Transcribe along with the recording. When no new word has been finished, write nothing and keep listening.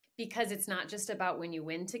because it's not just about when you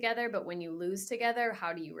win together, but when you lose together,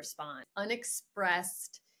 how do you respond?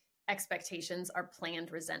 Unexpressed expectations are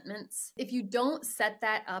planned resentments. If you don't set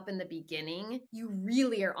that up in the beginning, you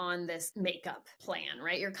really are on this makeup plan,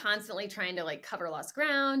 right? You're constantly trying to like cover lost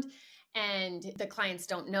ground, and the clients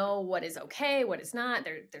don't know what is okay, what is not.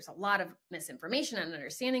 There's a lot of misinformation and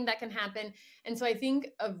understanding that can happen. And so I think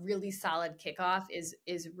a really solid kickoff is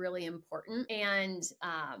really important. And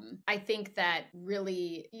I think that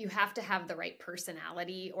really you have to have the right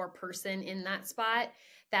personality or person in that spot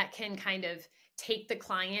that can kind of take the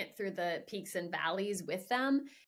client through the peaks and valleys with them